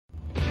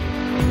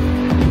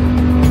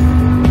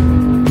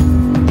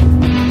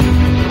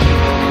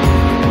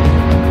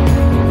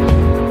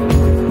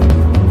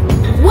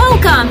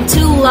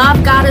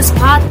Gorgeous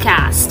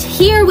podcast.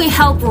 Here we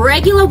help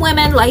regular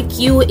women like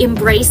you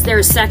embrace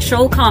their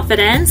sexual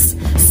confidence,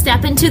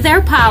 step into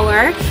their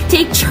power,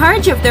 take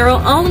charge of their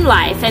own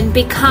life, and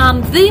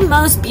become the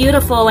most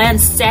beautiful and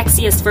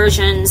sexiest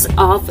versions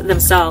of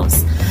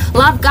themselves.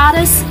 Love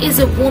Goddess is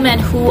a woman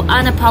who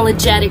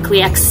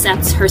unapologetically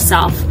accepts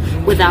herself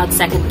without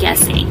second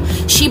guessing.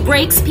 She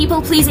breaks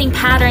people-pleasing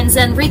patterns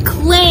and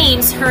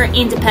reclaims her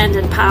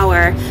independent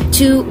power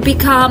to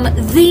become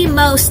the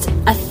most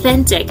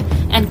authentic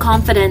and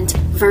confident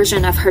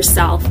version of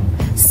herself.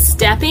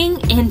 Stepping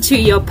into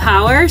your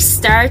power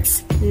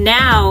starts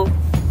now.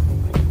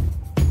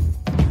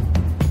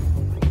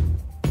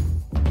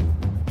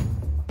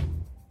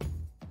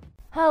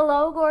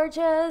 Hello,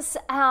 gorgeous.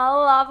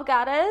 Love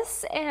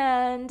Goddess,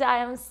 and I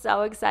am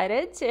so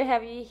excited to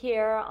have you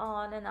here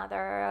on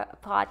another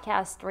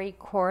podcast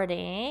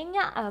recording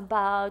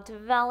about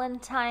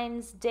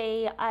Valentine's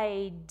Day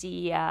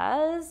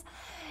ideas.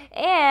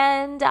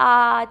 And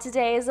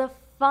today is a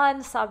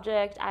fun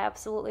subject I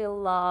absolutely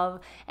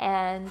love,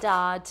 and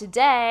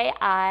today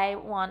I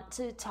want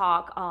to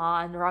talk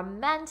on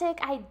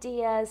romantic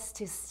ideas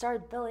to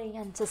start building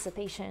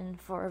anticipation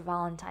for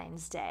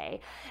Valentine's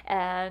Day.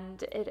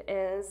 And it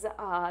is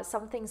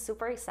something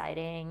super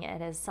exciting.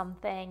 It is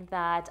something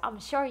that I'm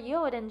sure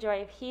you would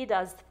enjoy if he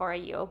does for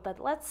you, but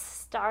let's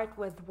start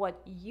with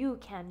what you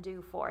can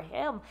do for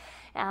him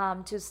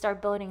to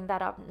start building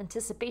that up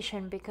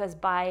anticipation, because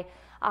by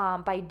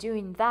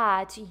doing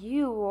that,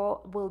 you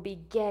will be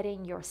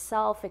getting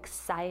yourself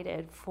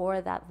excited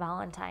for that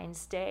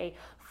Valentine's Day,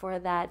 for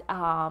that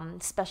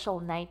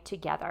special night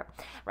together,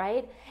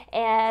 right?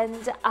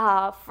 And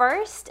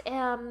first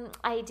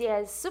idea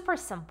is super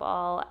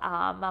simple.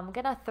 I'm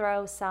gonna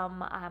throw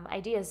some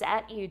ideas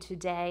at you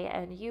today,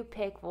 and you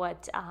pick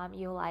what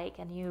you like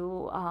and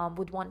you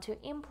would want to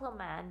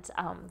implement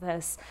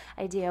this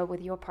idea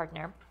with your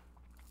partner.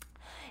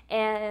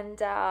 And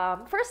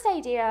first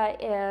idea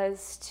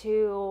is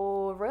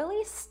to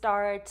really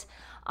start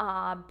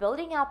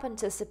building up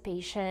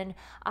anticipation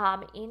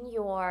in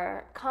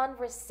your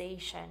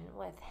conversation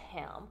with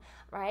him,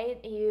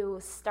 right? You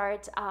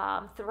start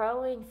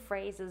throwing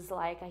phrases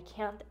like, I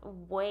can't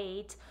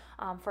wait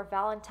for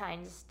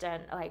Valentine's Day,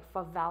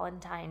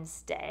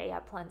 I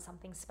planned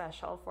something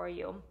special for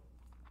you,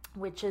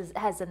 which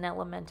has an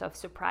element of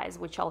surprise,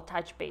 which I'll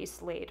touch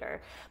base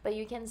later. But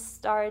you can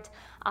start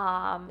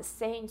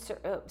saying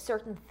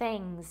certain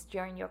things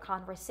during your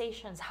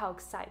conversations, how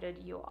excited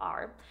you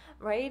are,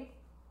 right?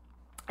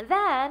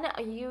 Then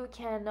you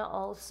can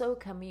also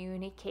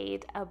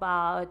communicate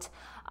about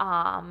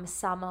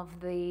some of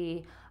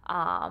the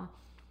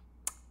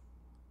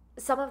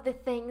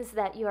things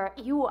that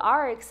you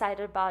are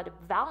excited about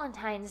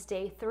Valentine's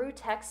Day through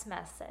text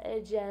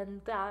message,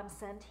 and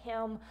send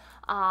him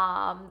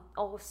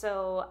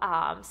also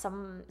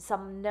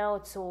some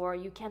notes, or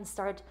you can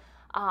start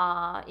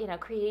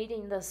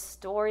creating the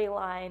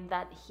storyline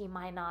that he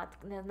might not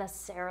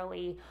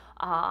necessarily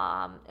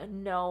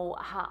know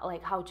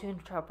how to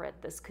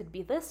interpret. This could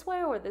be this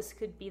way, or this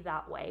could be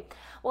that way.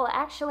 Well,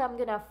 actually, I'm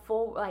gonna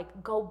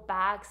go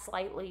back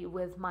slightly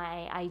with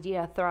my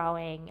idea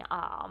throwing.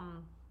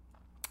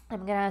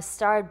 I'm going to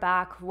start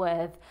back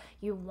with,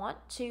 you want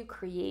to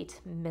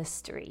create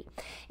mystery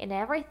in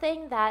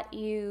everything that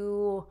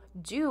you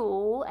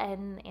do,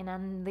 and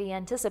in the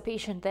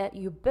anticipation that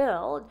you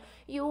build.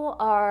 You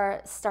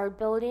start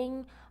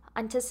building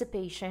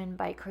anticipation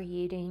by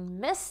creating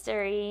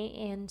mystery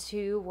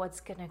into what's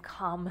going to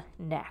come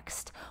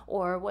next,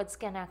 or what's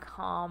going to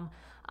come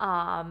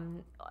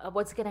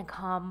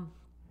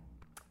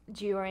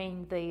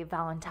during the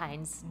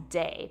Valentine's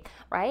Day,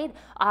 right?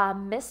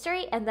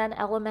 Mystery, and then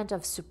element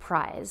of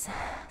surprise,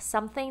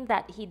 something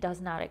that he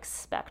does not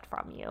expect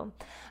from you,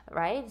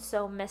 right?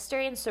 So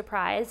mystery and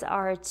surprise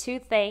are two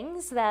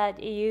things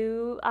that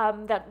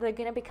that they're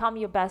gonna become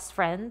your best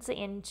friends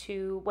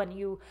into when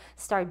you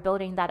start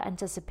building that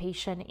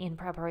anticipation in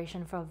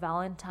preparation for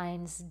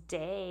Valentine's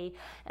Day,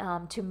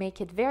 to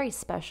make it very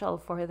special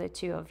for the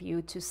two of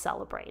you to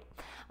celebrate,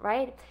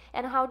 right?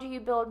 And how do you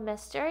build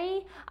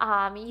mystery?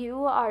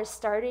 You are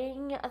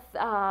starting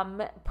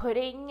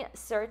putting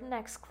certain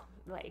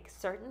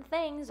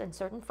things and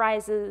certain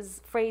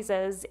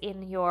phrases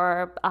in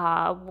your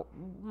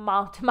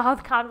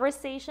mouth-to-mouth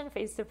conversation,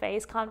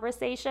 face-to-face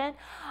conversation,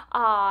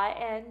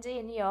 and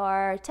in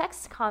your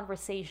text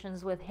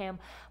conversations with him,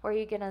 where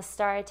you're gonna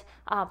start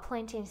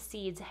planting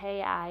seeds.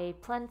 Hey, I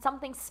planned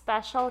something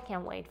special,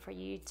 can't wait for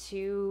you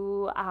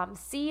to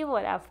see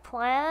what I've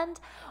planned.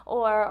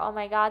 Or, oh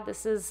my god,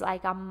 this is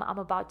I'm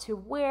about to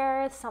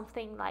wear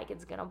something,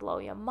 it's gonna blow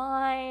your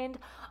mind.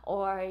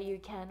 Or you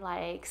can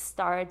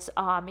start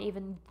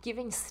even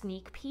giving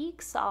sneak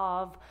peeks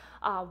of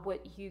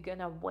what you're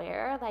gonna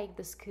wear. Like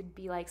this could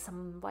be like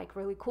some like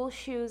really cool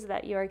shoes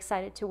that you're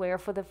excited to wear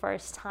for the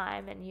first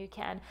time, and you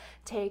can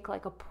take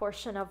like a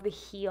portion of the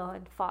heel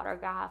and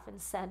photograph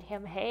and send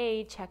him,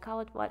 hey, check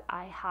out what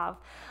I have.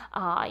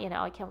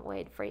 I can't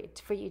wait for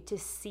you to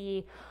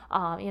see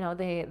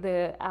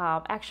the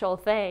actual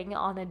thing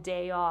on a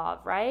day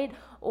off, right?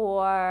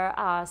 Or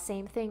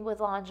same thing with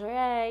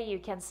lingerie. You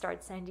can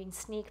start sending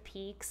sneak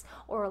peeks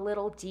or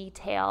little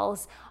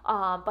details.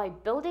 By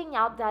building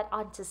up that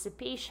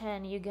anticipation,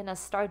 you're gonna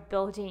start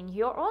building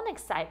your own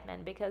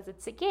excitement, because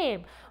it's a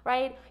game,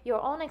 right? Your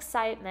own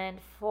excitement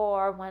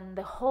for when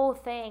the whole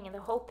thing and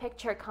the whole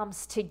picture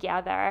comes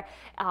together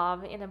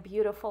in a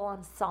beautiful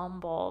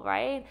ensemble,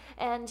 right?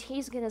 And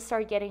he's gonna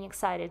start getting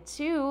excited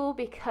too,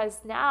 because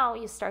now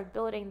you start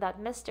building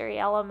that mystery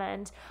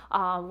element.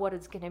 What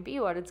it's gonna be,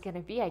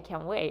 I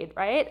can't wait,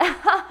 right?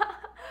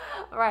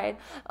 Right.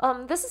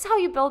 This is how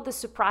you build the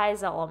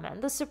surprise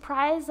element. The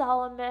surprise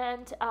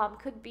element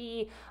could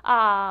be,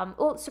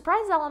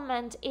 surprise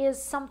element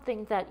is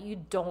something that you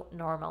don't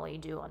normally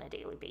do on a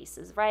daily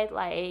basis, right?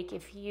 Like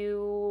if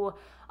you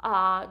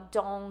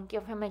don't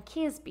give him a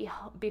kiss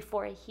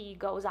before he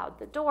goes out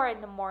the door in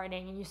the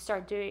morning, and you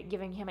start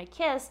giving him a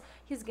kiss,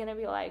 he's gonna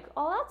be like,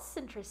 oh, that's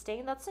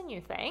interesting. That's a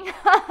new thing.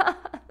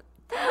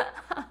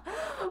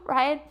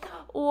 Right?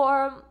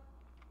 Or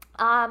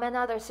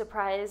another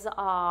surprise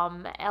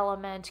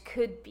element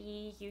could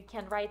be you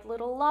can write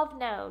little love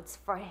notes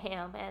for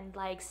him and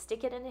like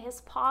stick it in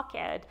his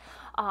pocket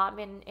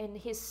in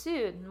his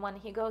suit. And when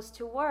he goes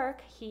to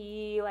work,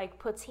 he like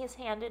puts his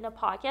hand in a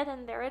pocket,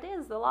 and there it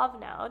is, the love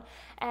note.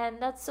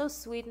 And that's so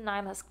sweet and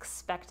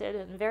unexpected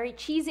and very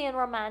cheesy and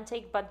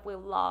romantic, but we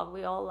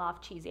all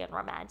love cheesy and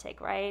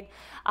romantic, right?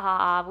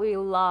 We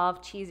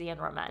love cheesy and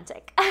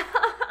romantic.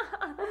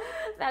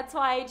 That's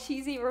why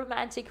cheesy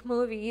romantic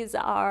movies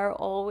are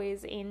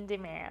always in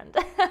demand.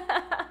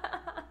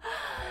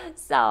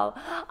 So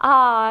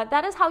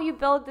that is how you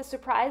build the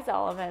surprise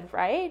element,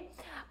 right?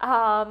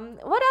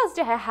 What else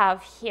do I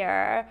have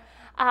here?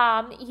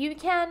 You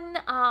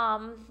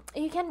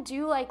can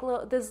do like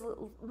this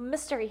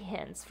mystery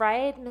hints,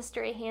 right?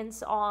 Mystery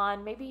hints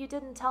on maybe you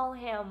didn't tell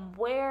him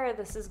where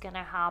this is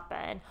gonna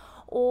happen,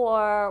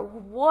 or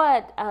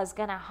what is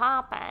gonna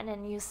happen,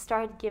 and you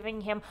start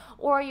giving him,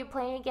 or you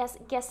play a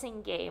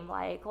guessing game,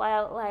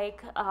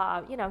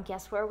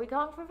 guess where we're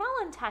going for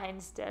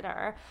Valentine's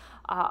dinner,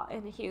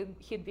 and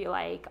he'd be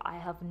like, I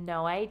have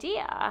no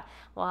idea.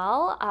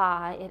 Well,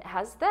 it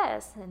has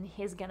this, and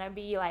he's gonna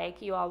be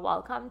like, you are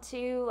welcome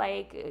to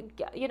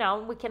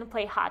we can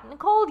play hot and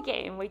cold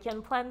game. We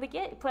can play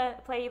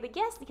the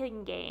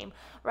guessing game,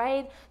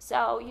 right?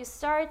 So you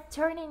start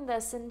turning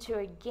this into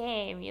a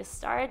game. You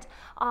start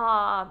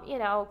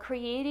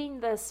creating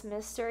this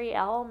mystery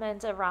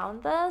element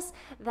around this,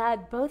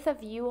 that both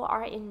of you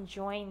are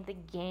enjoying the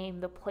game,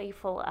 the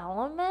playful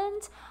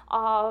element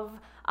of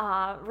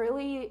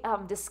really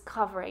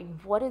discovering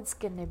what it's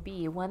going to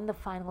be when the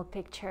final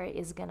picture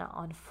is going to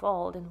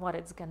unfold and what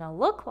it's going to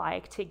look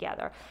like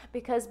together.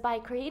 Because by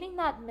creating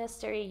that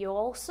mystery, you're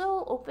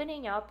also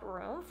opening up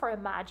room for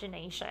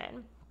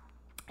imagination.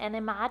 And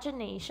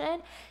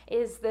imagination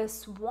is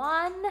this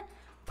one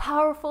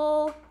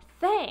powerful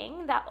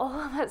thing that all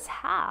of us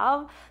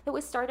have, that we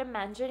start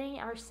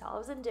imagining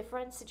ourselves in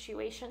different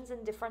situations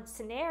and different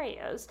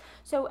scenarios.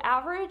 So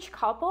average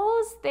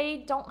couples,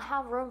 they don't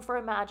have room for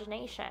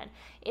imagination.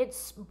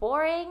 It's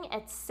boring,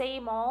 it's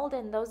same old,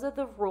 and those are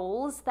the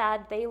rules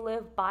that they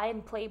live by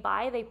and play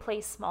by. They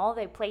play small,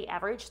 they play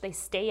average, they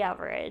stay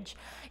average.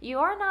 You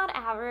are not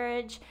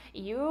average.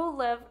 You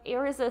live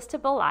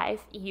irresistible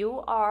life. You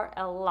are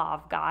a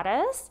love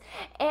goddess,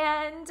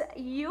 and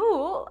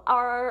you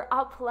are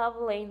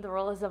up-leveling the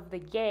rules of the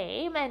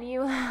game, and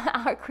you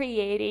are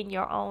creating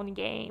your own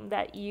game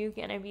that you're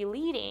going to be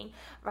leading,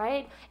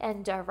 right,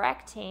 and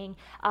directing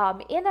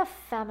in a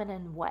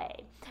feminine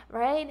way,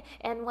 right?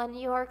 And when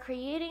you are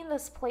creating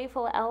this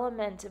playful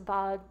element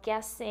about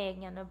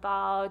guessing and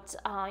about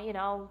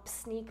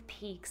sneak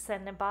peeks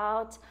and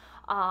about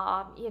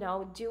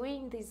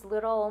doing these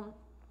little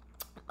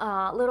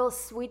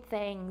sweet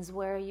things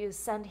where you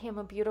send him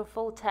a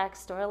beautiful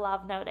text or a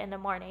love note in the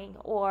morning,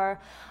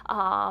 or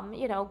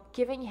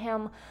giving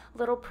him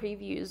little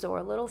previews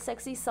or little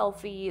sexy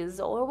selfies,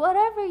 or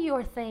whatever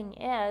your thing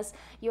is,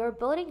 you're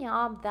building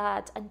up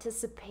that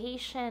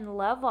anticipation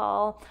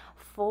level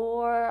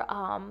for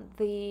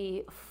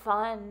the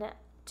fun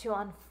to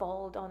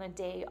unfold on a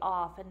day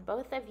off, and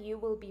both of you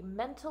will be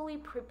mentally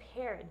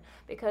prepared,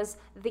 because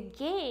what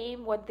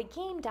the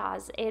game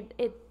does,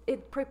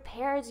 it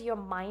prepares your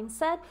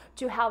mindset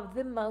to have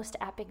the most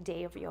epic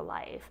day of your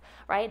life,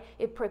 right?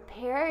 It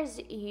prepares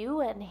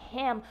you and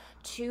him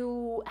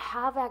to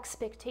have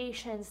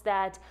expectations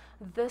that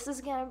this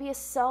is going to be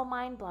so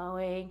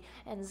mind-blowing,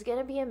 and it's going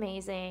to be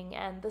amazing,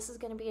 and this is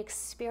going to be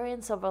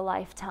experience of a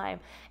lifetime.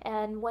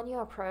 And when you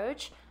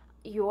approach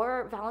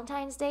your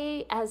Valentine's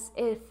Day as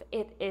if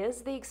it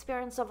is the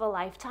experience of a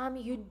lifetime,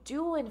 you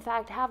do in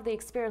fact have the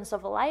experience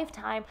of a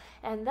lifetime.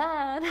 And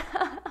then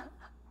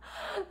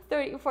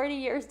 30, 40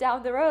 years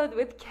down the road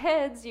with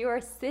kids, you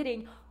are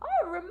sitting,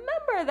 I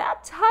remember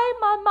that time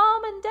my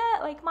mom and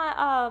dad, like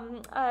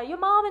your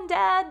mom and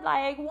dad,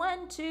 like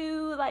went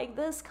to like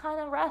this kind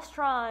of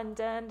restaurant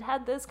and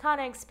had this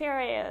kind of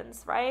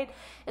experience, right?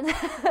 And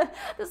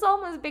this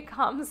almost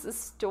becomes a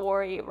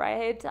story,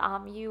 right?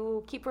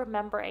 You keep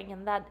remembering,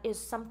 and that is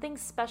something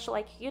special.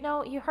 Like,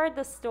 you heard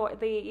the story,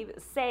 the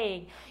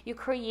saying, you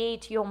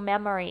create your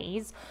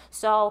memories.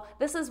 So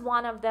this is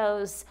one of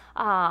those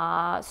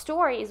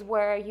stories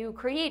where you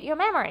create your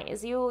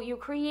memories. You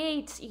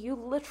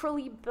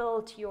literally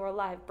built your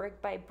life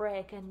brick by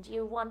brick, and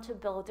you want to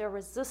build a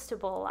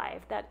irresistible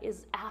life that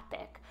is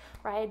epic,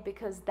 right?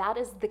 Because that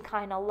is the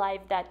kind of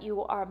life that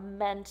you are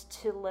meant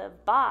to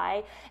live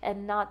by,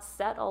 and not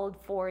settled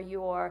for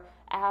your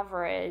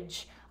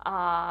average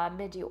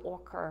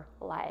mediocre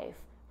life,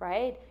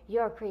 right?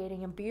 You're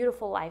creating a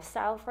beautiful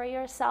lifestyle for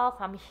yourself.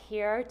 I'm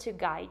here to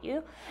guide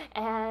you,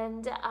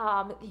 and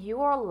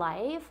your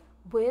life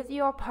with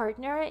your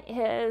partner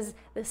is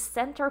the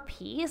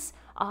centerpiece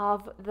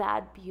of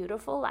that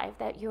beautiful life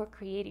that you're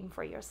creating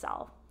for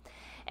yourself.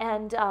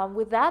 And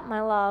with that,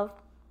 my love,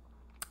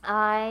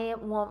 I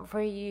want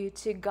for you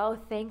to go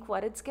think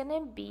what it's going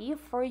to be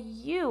for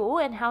you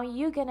and how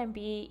you're going to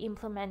be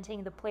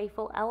implementing the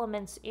playful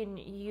elements in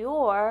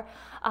your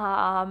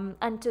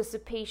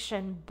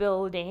anticipation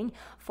building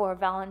for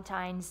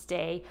Valentine's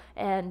Day.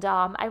 And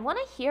I want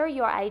to hear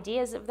your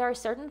ideas. If there are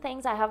certain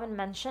things I haven't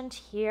mentioned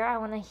here, I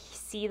want to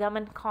see them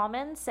in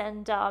comments.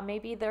 And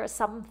maybe there are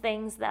some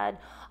things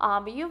that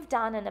you've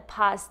done in the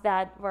past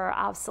that were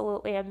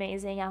absolutely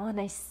amazing. I want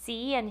to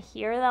see and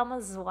hear them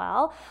as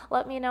well.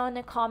 Let me know in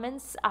the comments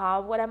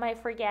what am I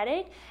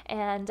forgetting,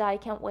 and I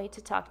can't wait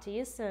to talk to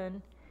you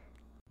soon.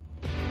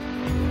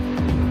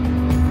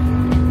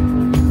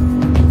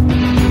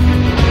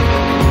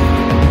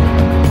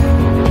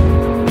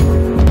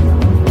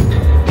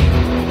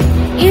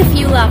 If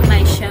you love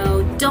my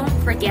show, don't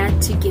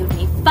forget to give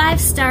me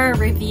 5-star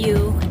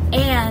review,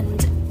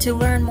 and to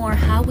learn more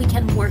how we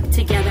can work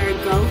together,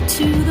 go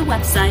to the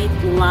website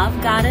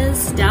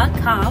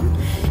lovegoddess.com.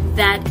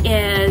 That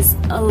is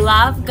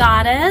Love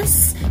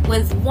Goddess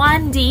with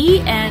 1D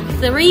and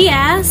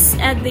 3S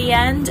at the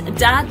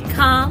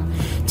end.com,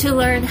 to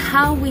learn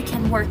how we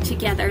can work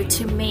together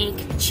to make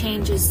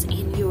changes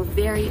in your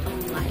very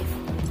own life.